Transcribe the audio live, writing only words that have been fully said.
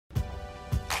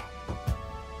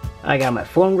I got my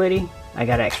phone ready, I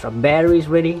got extra batteries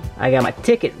ready, I got my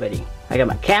ticket ready, I got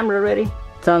my camera ready,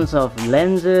 tons of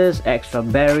lenses, extra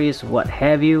batteries, what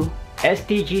have you.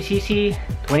 STGCC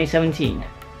 2017.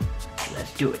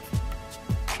 Let's do it.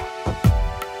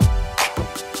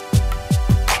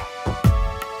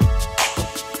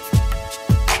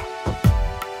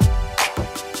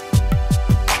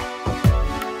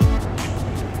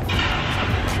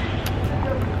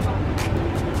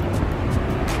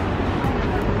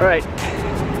 Alright,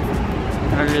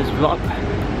 started this vlog.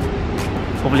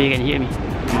 Hopefully you can hear me.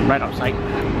 I'm right outside.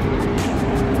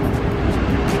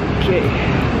 Okay.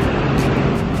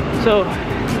 So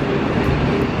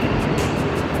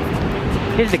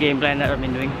here's the game plan that I've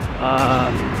been doing.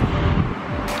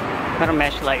 Kind of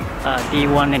match like day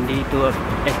 1 and day 2 of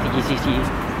STGCC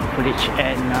footage,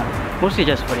 and mostly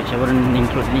just footage. I wouldn't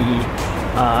include any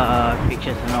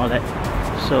pictures and all that.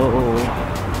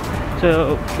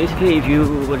 So basically, if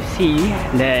you would see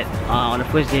that on the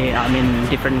first day I'm in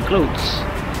different clothes,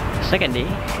 second day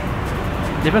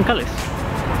different colors.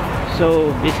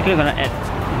 So basically I'm gonna add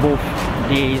both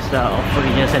days of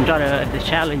footages and the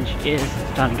challenge is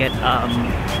trying to get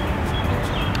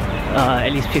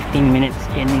at least 15 minutes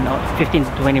in, or 15 to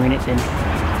 20 minutes in.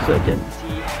 So just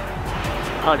see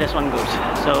how this one goes.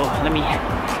 So let me,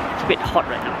 it's a bit hot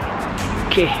right now.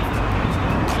 Okay.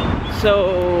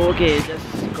 So okay, just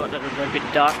got a little bit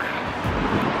dark.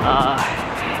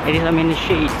 At least I'm in the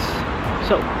shades.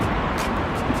 So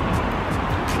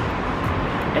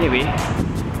anyway,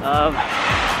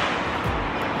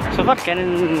 so far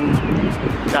Canon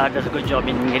does a good job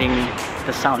in getting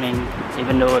the sound in,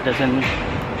 even though it doesn't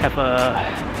have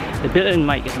the built-in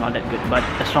mic is not that good, but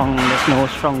there's no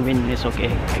strong wind is okay,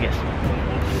 I guess.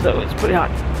 So it's pretty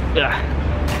hot.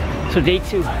 So day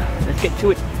 2, let's get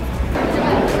to it.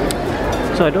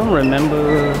 So I don't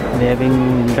remember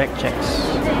having back checks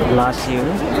last year,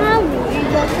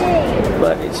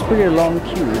 but it's pretty long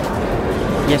queue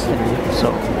yesterday,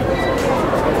 so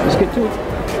let's get to it.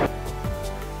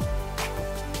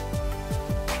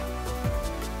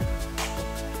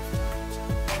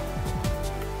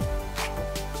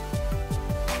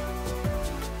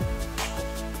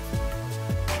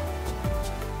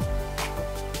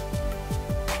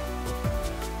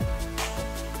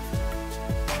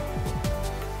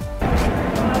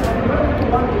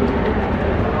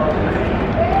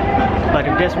 But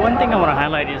if there's one thing I want to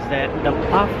highlight is that the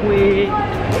pathway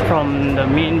from the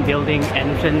main building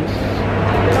entrance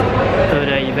to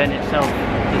the event itself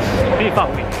is pretty far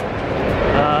away.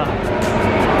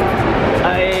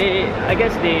 I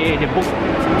guess they booked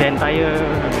the entire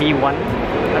B1.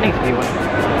 I think it's B1.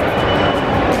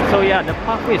 So yeah, the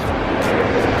pathway is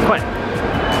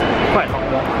quite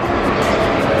long walk.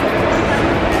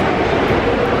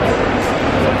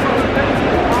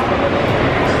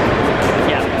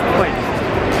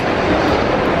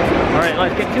 Alright,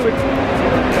 let's get to it.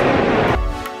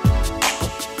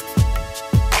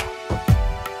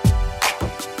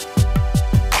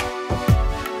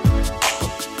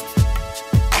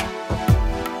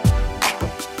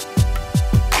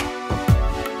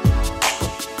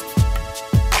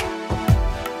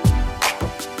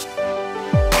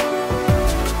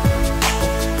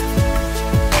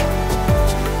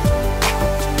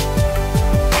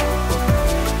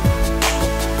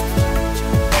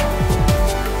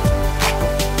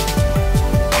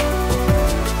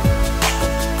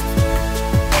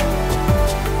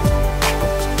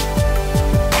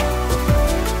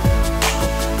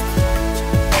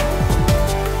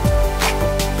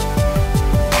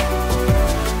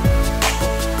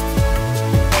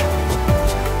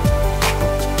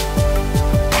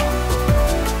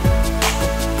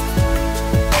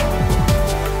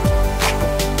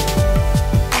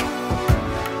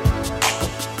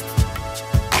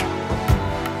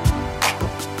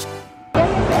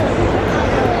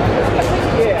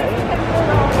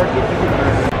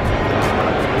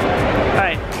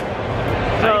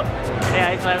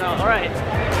 Alright.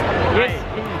 Yes,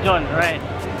 this is John, right?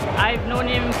 I've known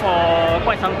him for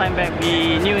quite some time back.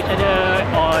 We knew each other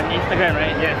on Instagram,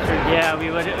 right? Yeah, true. Yeah, we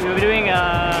were doing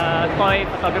toy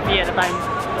photography at the time.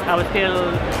 I was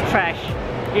still trash.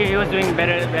 He was doing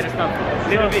better stuff.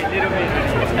 Little bit.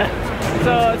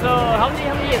 So how many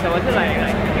years was it, like 3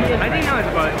 years? I think now it's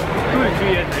about 2 to 3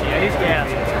 years already, at least. Yeah.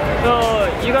 So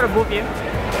you got a booth here.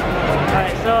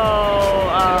 Alright, so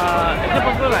is it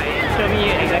possible like show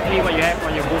me exactly what you have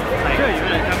on your booth? Like, Sure, you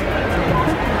want to come?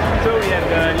 So we have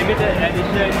the limited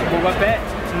edition boba pet,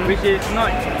 which is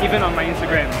not even on my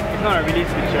Instagram. It's not a release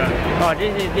picture. oh,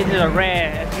 this is a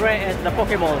as rare as the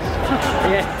Pokeballs.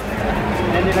 Yes.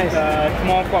 and this is a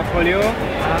small portfolio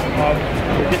of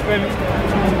the different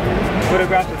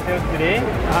photographs for sales today.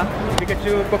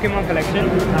 Pikachu Pokemon collection,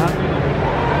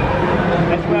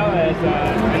 as well as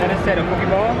another set of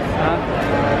Pokeballs,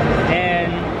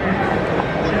 and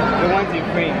the ones in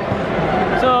frame.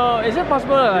 So is it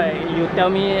possible like you tell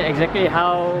me exactly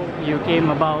how you came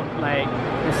about like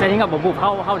setting up a booth?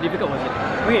 How difficult was it?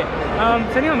 Okay,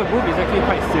 setting up a booth is actually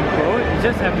quite simple. You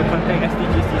just have to contact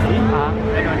STGCC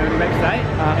like on the website,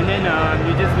 and then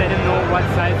you just let them know what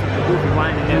size of the booth you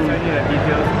want, and they'll send you the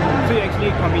details. So you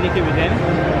actually communicate with them.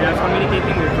 I was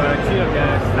communicating with 3 of the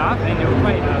staff, and they were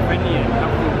quite friendly and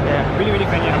helpful. Yeah. Really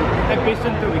friendly and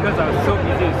patient too, because I was so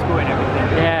busy with school and everything.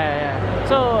 Yeah.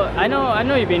 So I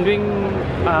know you've been doing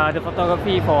the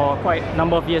photography for quite a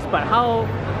number of years, but how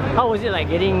was it like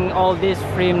getting all this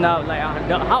framed out? Like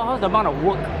how's the amount of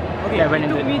work that went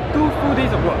into it? It took me 2 full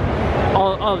days of work.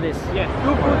 All of this? Yeah,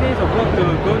 2 full days of work to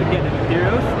go to get the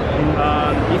materials,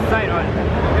 decide on.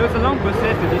 It was a long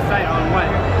process to decide on what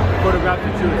photograph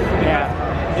to choose. Yeah.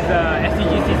 It's a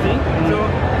STGCC, so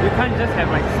you can't just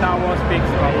have like Star Wars pics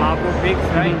or Marvel pics,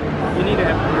 right? You need to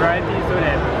have variety so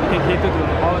that you can cater to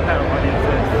all type of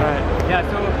audiences. Right. Yeah,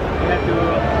 so you have to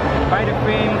buy the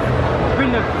frames,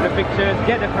 print the pictures,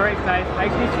 get the correct size.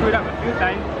 I actually screwed up a few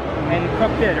times and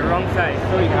cropped it at the wrong size,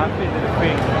 so you can't fit into the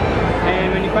frame.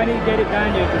 And when you finally get it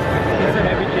done, you have to insert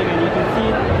everything, and you can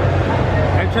see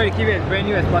I try to keep it as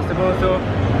brand new as possible, so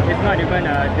it's not even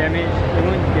damaged. There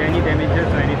won't be any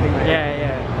damages or anything like that. Yeah.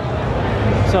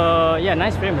 So yeah,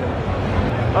 nice frame.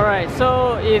 Alright,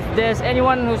 so if there's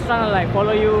anyone who's trying to like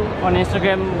follow you on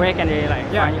Instagram, where can they like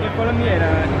find you? Yeah, you can follow me at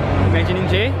Imagining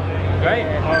J, right?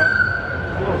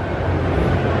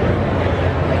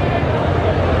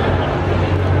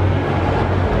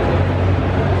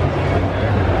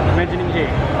 Imagining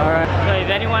J. Alright. So if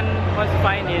anyone wants to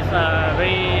find his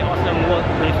very awesome work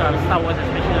with Star Wars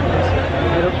especially,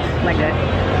 it looks like that.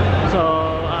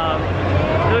 So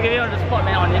we'll give you on the spot,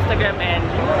 man, on Instagram and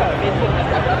Facebook.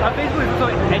 Facebook is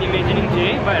also at Imagining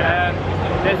J, but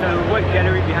there's a word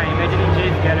gallery behind Imagining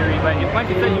J's gallery. But if once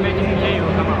you search Imagining J, it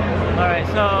will come out. Alright,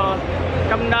 so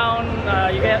come down.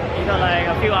 You got like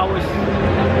a few hours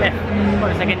left for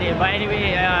the second day. But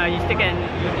anyway, you still can.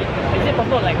 Is it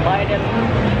possible like buy them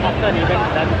after the event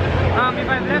is done? If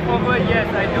I'm left over, yes,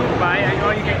 I do buy.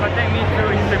 Or you can contact me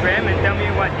through Instagram and tell me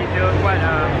what details, what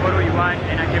photo you want,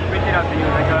 and I can print it out to you,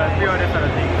 like a pre-order sort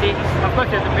of thing. See, of course,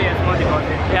 you have to pay a small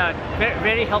deposit. Yeah,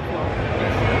 very helpful.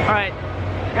 Alright,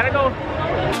 gotta go.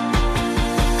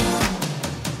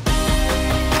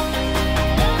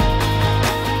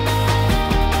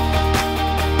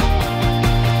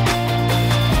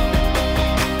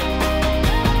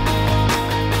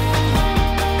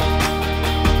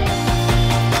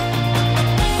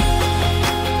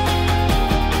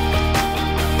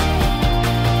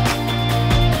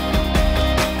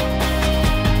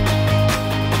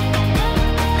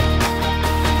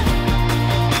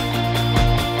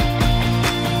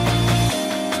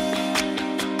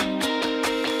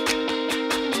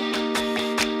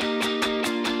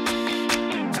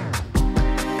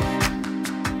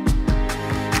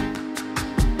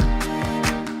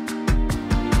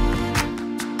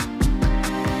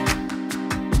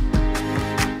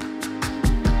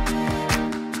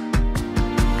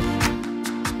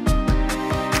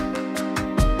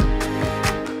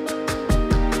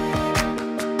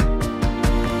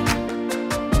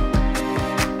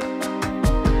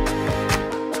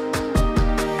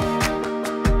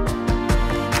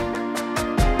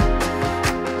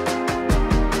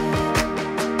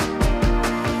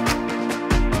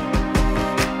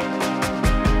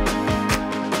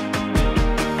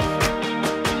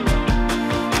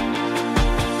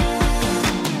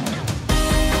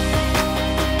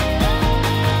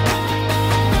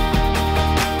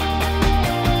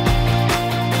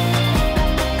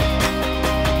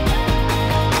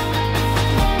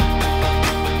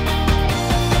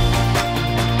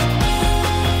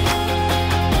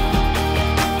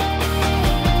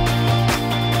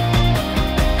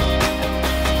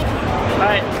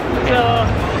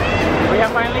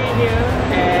 finally here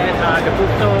at the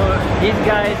booth. So these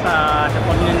guys are the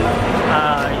prominent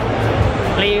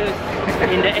players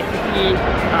in the STGCC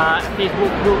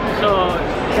Facebook group. So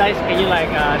guys, can you like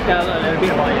tell a little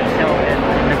bit about yourself and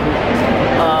the group?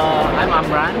 I'm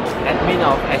Amran, admin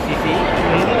of STGCC,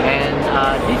 and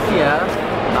this year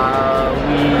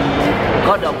we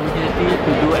got the opportunity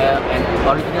to do an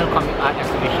original comic art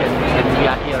exhibition, and we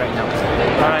are here right now.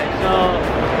 Alright,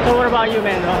 so what about you,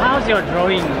 man? How's your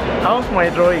drawing? How's my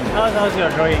drawing? How's your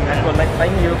drawing? I got like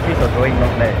tiny little piece of drawing,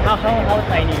 not bad. How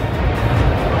tiny?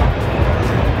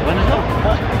 wanna show?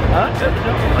 Huh?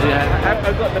 What do you have?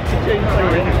 I've got the picture in front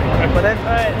of me. But then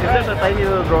it's just a tiny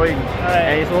little drawing.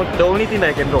 And it's the only thing that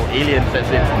I can draw. Aliens, that's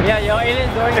it. Yeah, your alien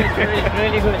drawing is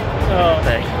really good. So,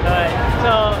 Thanks. alright.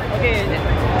 So, okay.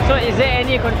 So, is there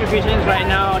any contributions right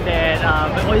now that,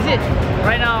 or is it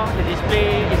right now the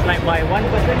display is like by one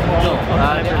person? Or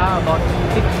No, there are about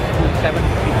 6 to 7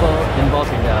 people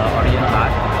involved in the original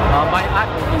art. My art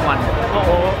only one.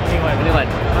 only one. Only one.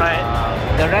 Right.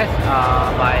 The rest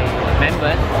are by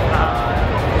members.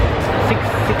 6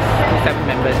 to 7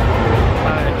 members.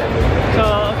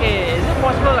 So, okay, is it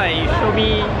possible like you show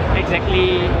me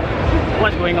exactly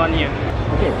what's going on here?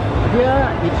 Okay, here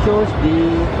it shows the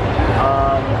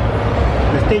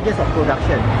stages of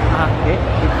production. Okay,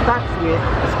 it starts with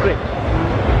a script.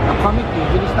 A comic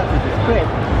usually starts with a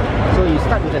script, so you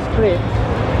start with a script,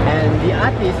 and the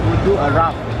artist will do a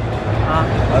rough,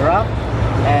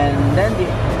 and then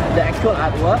the actual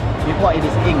artwork before it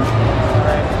is inked.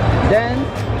 Then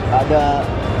the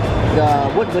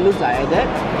wood balloons are added.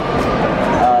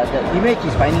 The image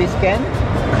is finally scanned,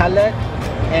 colored,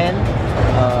 and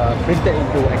printed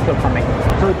into actual comic.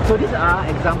 So these are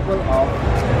example of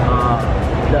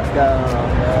the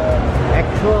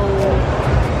actual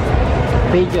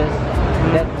pages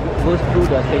that goes through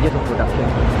the stages of production.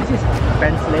 This is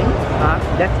penciling,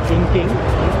 that's inking.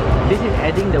 This is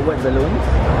adding the word balloons.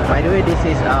 By the way, this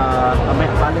is a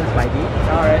McFarlane Spidey.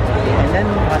 Alright. And then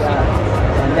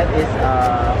and that is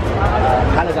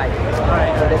color guide.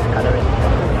 Alright. So that's coloring.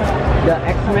 The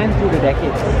X-Men through the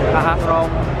decades.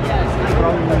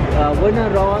 From Werner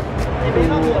Roth to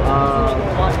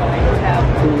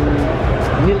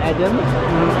Neil Adams,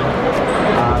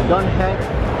 Don Heck,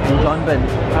 and John Byrne.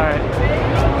 Alright.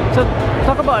 So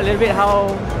talk about a little bit how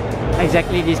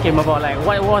exactly this came about. Like,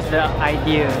 what was the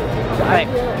idea?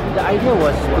 The idea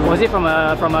was it from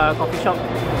a coffee shop?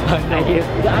 idea?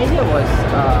 The idea was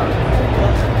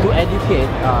to educate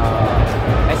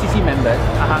STGCC members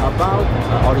about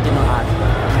original art,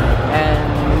 and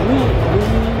we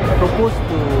proposed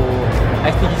to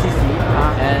STGCC,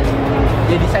 and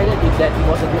they decided that it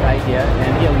was a good idea,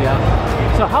 and here we are.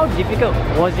 So how difficult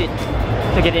was it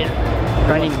to get it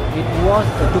running? It was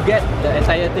to get the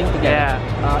entire thing together.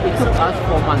 Yeah. It took us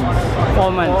 4 months.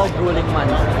 4 months. 4 grueling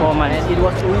months. 4 months. And it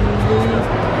was only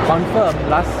confirmed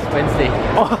last Wednesday.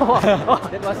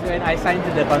 That was when I signed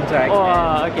the contract.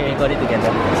 And okay. we got it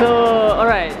together. So,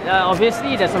 alright,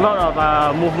 obviously there's a lot of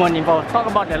movement involved. Talk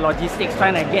about the logistics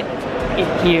trying to get it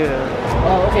here.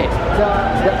 Okay.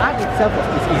 The art itself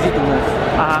is easy to move,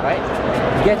 right?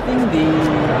 Getting the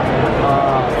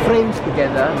frames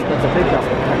together, because the frames have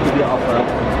to be of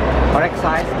correct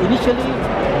size. Initially,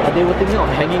 they were thinking of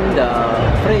hanging the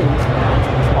frames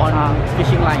on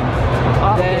fishing lines.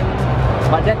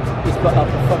 But that is a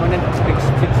permanent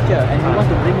fixture, and we want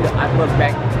to bring the artwork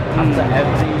back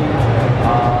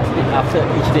after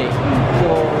each day.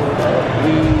 So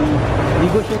we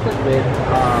negotiated with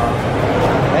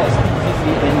STGCC,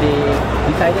 and they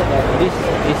decided that this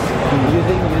is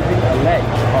using a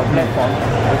ledge or platform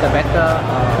with a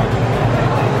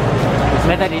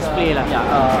better display lah.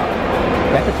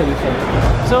 Better solution.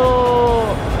 So,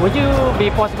 would you be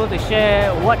possible to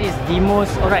share what is the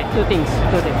most, alright, two things.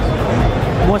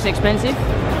 Most expensive?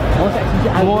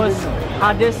 Most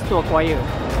hardest to acquire?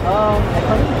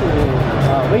 According to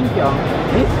Wing Kyong,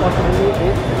 this possibly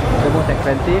is the most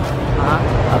expensive.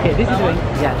 Okay, this is Wing.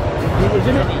 Yeah.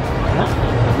 Isn't it?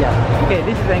 Yeah. Okay,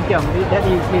 this is Wing Kyong. That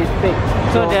is his pick.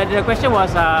 So the question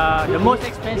was the most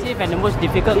expensive and the most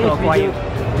difficult to acquire.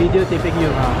 Video taping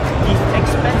you. It's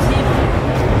expensive.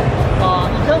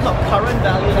 In terms of current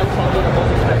value, that's probably the most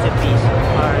expensive piece.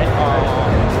 Alright.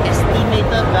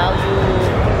 Estimated value,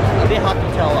 a bit hard to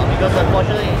tell because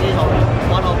unfortunately it is only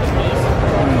one of the piece,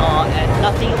 and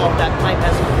nothing of that type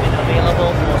has been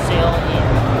available for sale in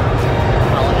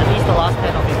at least the last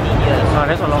 10 or 15 years.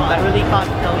 That's a long time. I really can't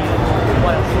tell you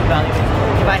what a true value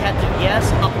is. If I had to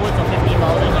guess, upwards of $50,000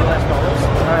 US.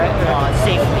 Alright.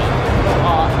 Safely.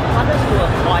 Hardest to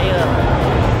acquire.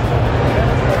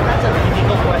 That's a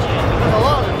difficult question because a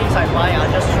lot of the things I buy are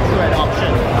just through an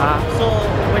auction. So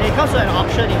when it comes to an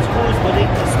auction, it's who's willing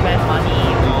to spend money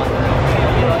on,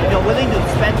 if you're willing to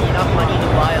spend enough money to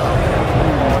buy or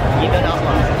give it up.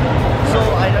 So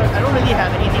I don't really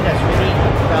have anything that's really,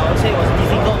 I would say it was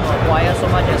difficult to acquire so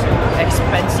much as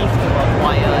expensive to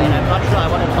acquire, and I'm not sure I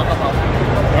want to talk about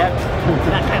that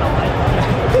kind of item.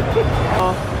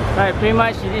 Right, pretty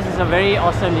much this is a very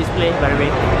awesome display, by the way.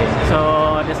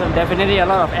 So there's definitely a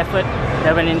lot of effort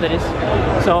that went into this.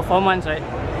 So 4 months, right?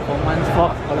 4 months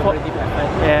collaborative effort.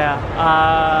 Yeah.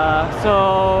 So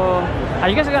are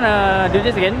you guys gonna do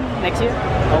this again next year?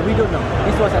 We don't know.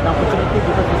 This was an opportunity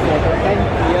because it's like the 10th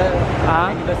year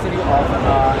anniversary of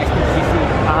STGCC.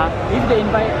 If they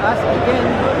invite us again,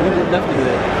 we would love to do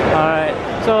it. Alright.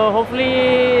 So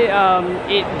hopefully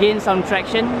it gains some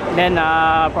traction, then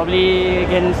probably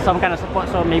gain some kind of support.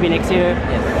 So maybe next year,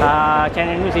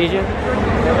 Channel News Asia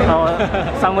or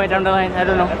somewhere down the line. I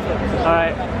don't know.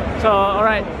 Alright. So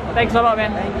alright. Thanks a lot,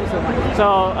 man. Thank you so much.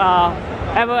 So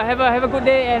have a good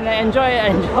day and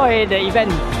enjoy the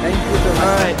event. Thank you so much.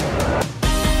 Alright.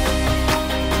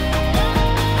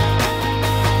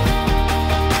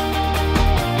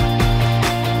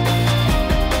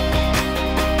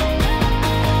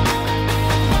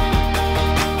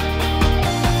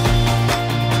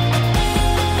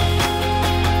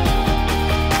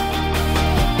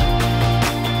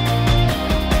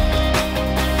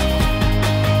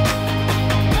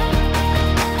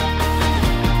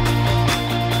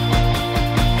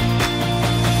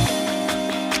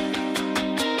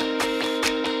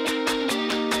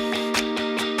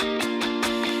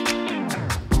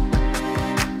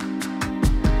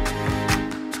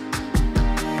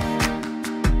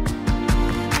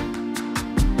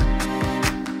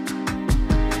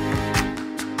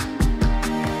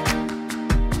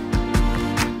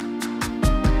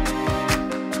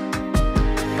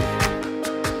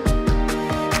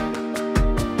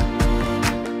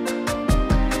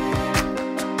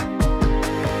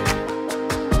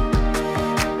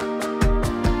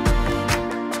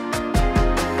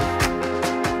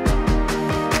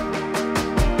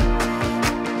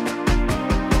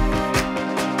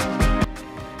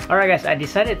 Alright guys, I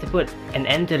decided to put an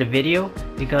end to the video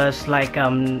because like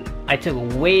I took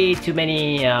way too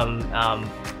many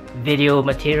video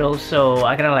materials, so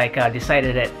I kind of like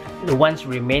decided that the ones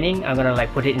remaining I'm gonna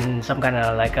like put it in some kind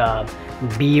of like a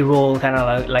B-roll kind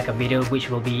of like a video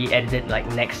which will be edited like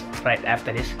next right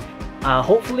after this.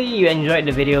 Hopefully you enjoyed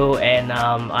the video, and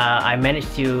I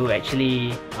managed to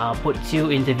actually put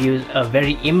 2 interviews, a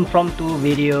very impromptu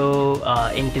video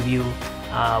interview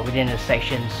within the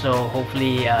section, so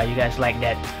hopefully you guys like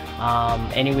that.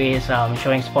 Anyways,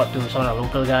 showing support to some of the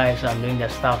local guys doing their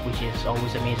stuff, which is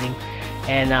always amazing.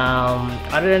 And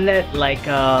other than that, like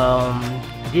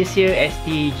this year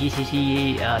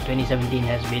STGCC 2017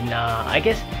 has been I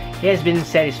guess it has been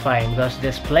satisfying because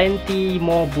there's plenty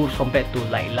more booths compared to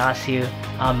like last year.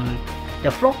 The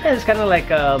floor plan is kind of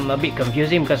like a bit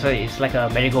confusing because it's like a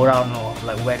merry-go-round or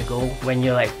like where to go when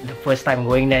you're like the first time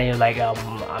going there. You're like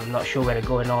I'm not sure where to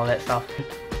go and all that stuff.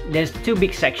 There's 2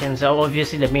 big sections,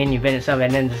 obviously the main event itself,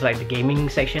 and then there's like the gaming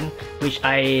section, which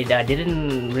I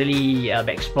didn't really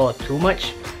explore too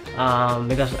much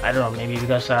because I don't know, maybe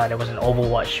because there was an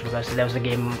Overwatch, because that was a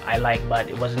game I like but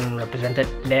it wasn't represented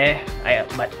there.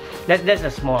 But that's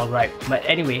a small gripe. But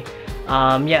anyway,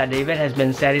 yeah, the event has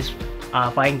been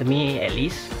satisfying to me at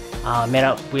least. Met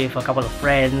up with a couple of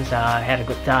friends, had a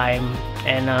good time,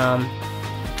 and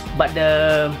but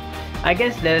I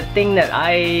guess the thing that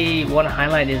I want to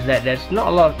highlight is that there's not a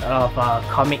lot of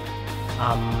comic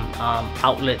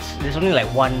outlets. There's only like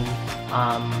one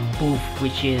booth,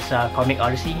 which is Comic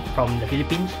Odyssey from the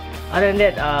Philippines. Other than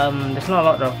that, there's not a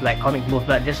lot of like comic booths,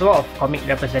 but there's a lot of comic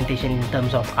representation in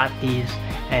terms of artists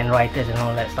and writers and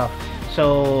all that stuff.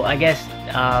 So I guess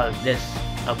there's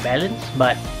a balance,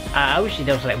 but I wish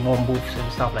there was like more booths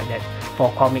and stuff like that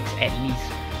for comics at least,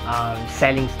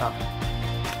 selling stuff.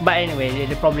 But anyway,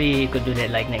 they probably could do that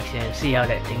like next year, see how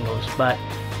that thing goes. But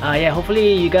yeah,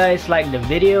 hopefully you guys like the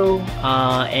video,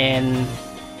 and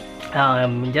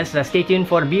just stay tuned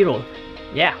for the B-roll.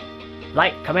 Yeah,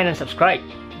 like, comment and subscribe.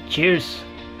 Cheers.